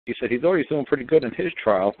He said he thought he was doing pretty good in his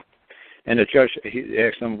trial, and the judge, he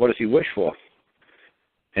asked him, what does he wish for?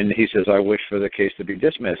 And he says, I wish for the case to be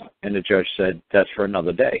dismissed. And the judge said, that's for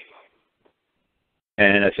another day.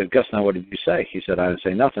 And I said, Gus, now what did you say? He said, I didn't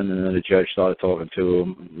say nothing. And then the judge started talking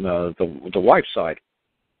to the wife's side.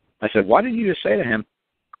 I said, why didn't you just say to him,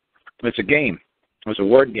 it's a game. It's a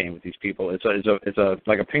word game with these people. It's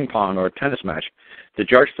like a ping pong or a tennis match. The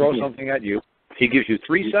judge throws something at you. He gives you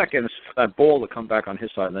 3 seconds for that ball to come back on his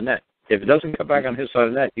side of the net. If it doesn't come back on his side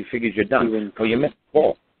of the net, he figures you're done. Well, you missed the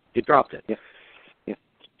ball. You dropped it.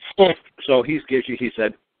 Yeah. So he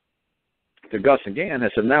said to Gus again, I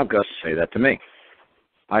said, now Gus, say that to me.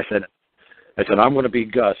 I said, I'm going to be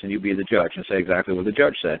Gus and you be the judge and say exactly what the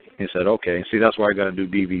judge said. He said, okay. See, that's why I got to do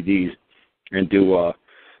DVDs and do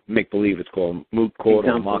make-believe. It's called moot court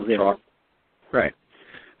or mock trial. Right.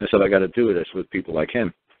 I said, I got to do this with people like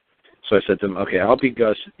him. So I said to him, okay, I'll be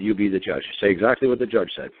Gus, you be the judge. Say exactly what the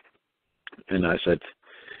judge said. And I said,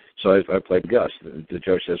 so I played Gus. The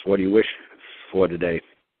judge says, what do you wish for today?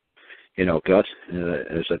 You know, Gus. And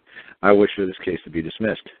I said, I wish for this case to be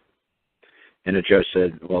dismissed. And the judge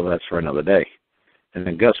said, well, that's for another day. And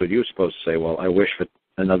then Gus, what you were supposed to say, well, I wish for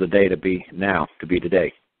another day to be now, to be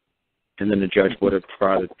today. And then the judge would have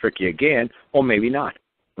tried to trick you again, or maybe not.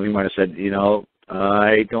 We might have said, you know,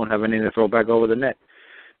 I don't have anything to throw back over the net.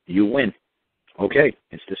 You win. Okay,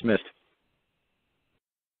 it's dismissed.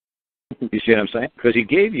 You see what I'm saying? Because he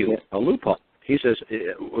gave you a loophole. He says,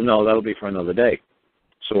 no, that'll be for another day.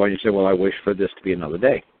 So when you say, well, I wish for this to be another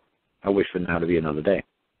day. I wish for now to be another day.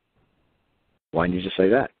 Why didn't you just say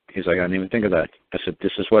that? He's like, I didn't even think of that. I said,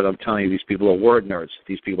 this is what I'm telling you. These people are word nerds.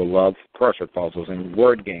 These people love crossword puzzles and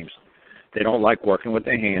word games. They don't like working with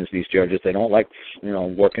their hands, these judges. They don't like, you know,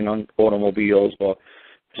 working on automobiles or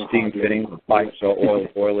steam fitting pipes or oil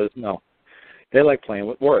boilers. No. They like playing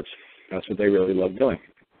with words. That's what they really love doing.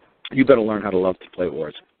 You better learn how to love to play with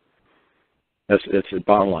words. That's the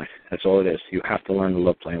bottom line. That's all it is. You have to learn to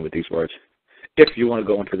love playing with these words if you want to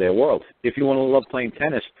go into their world. If you want to love playing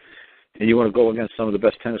tennis and you want to go against some of the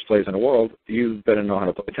best tennis players in the world, you better know how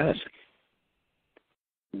to play tennis.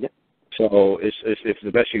 Yep. So if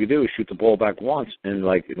the best you can do is shoot the ball back once and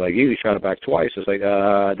like you shot it back twice, it's like,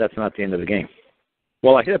 that's not the end of the game.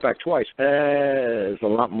 Well, I hit it back twice. There's a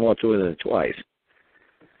lot more to it than twice.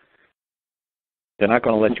 They're not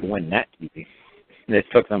going to let you win that easy. It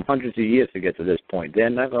took them hundreds of years to get to this point. They're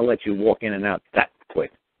not going to let you walk in and out that